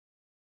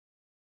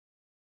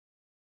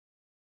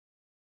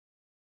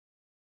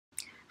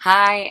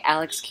Hi,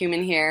 Alex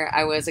Kumin here.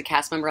 I was a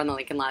cast member on the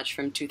Lincoln Lodge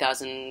from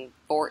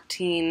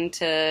 2014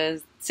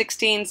 to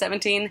 16,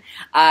 17,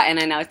 and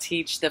I now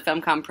teach the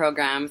FilmCom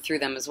program through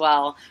them as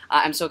well.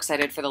 I'm so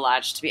excited for the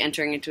Lodge to be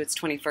entering into its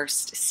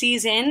 21st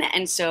season,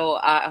 and so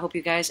I hope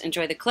you guys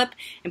enjoy the clip,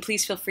 and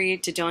please feel free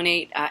to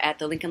donate at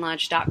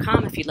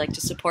thelincolnlodge.com if you'd like to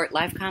support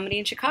live comedy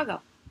in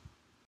Chicago.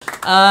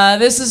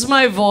 This is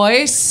my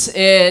voice.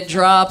 It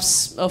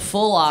drops a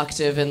full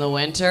octave in the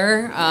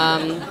winter,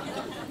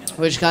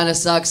 which kind of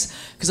sucks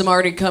because I'm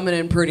already coming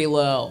in pretty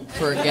low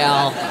for a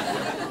gal.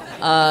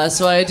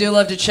 So I do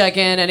love to check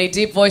in. Any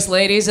deep voice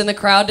ladies in the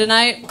crowd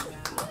tonight?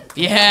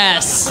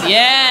 Yes,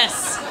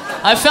 yes.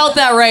 I felt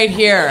that right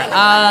here.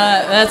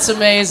 That's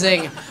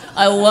amazing.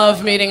 I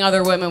love meeting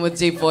other women with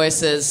deep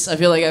voices. I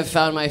feel like I've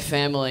found my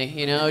family,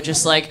 you know?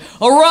 Just like,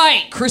 all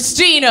right,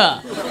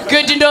 Christina.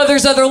 Good to know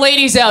there's other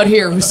ladies out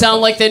here who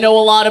sound like they know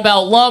a lot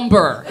about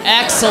lumber.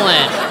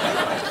 Excellent.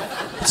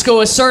 Let's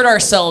go assert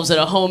ourselves at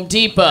a Home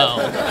Depot.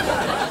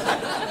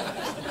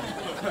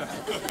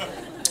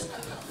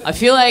 I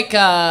feel like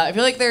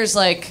there's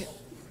like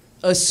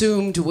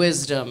assumed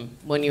wisdom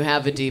when you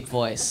have a deep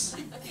voice,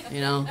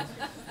 you know?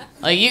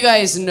 Like you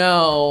guys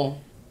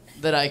know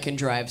that I can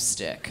drive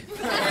stick.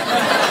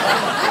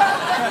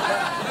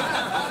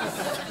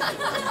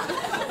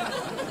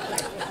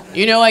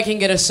 You know I can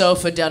get a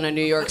sofa down a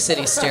New York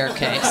City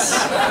staircase.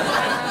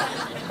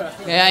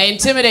 Yeah, I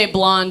intimidate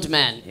blonde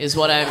men, is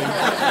what I'm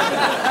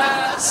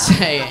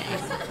saying.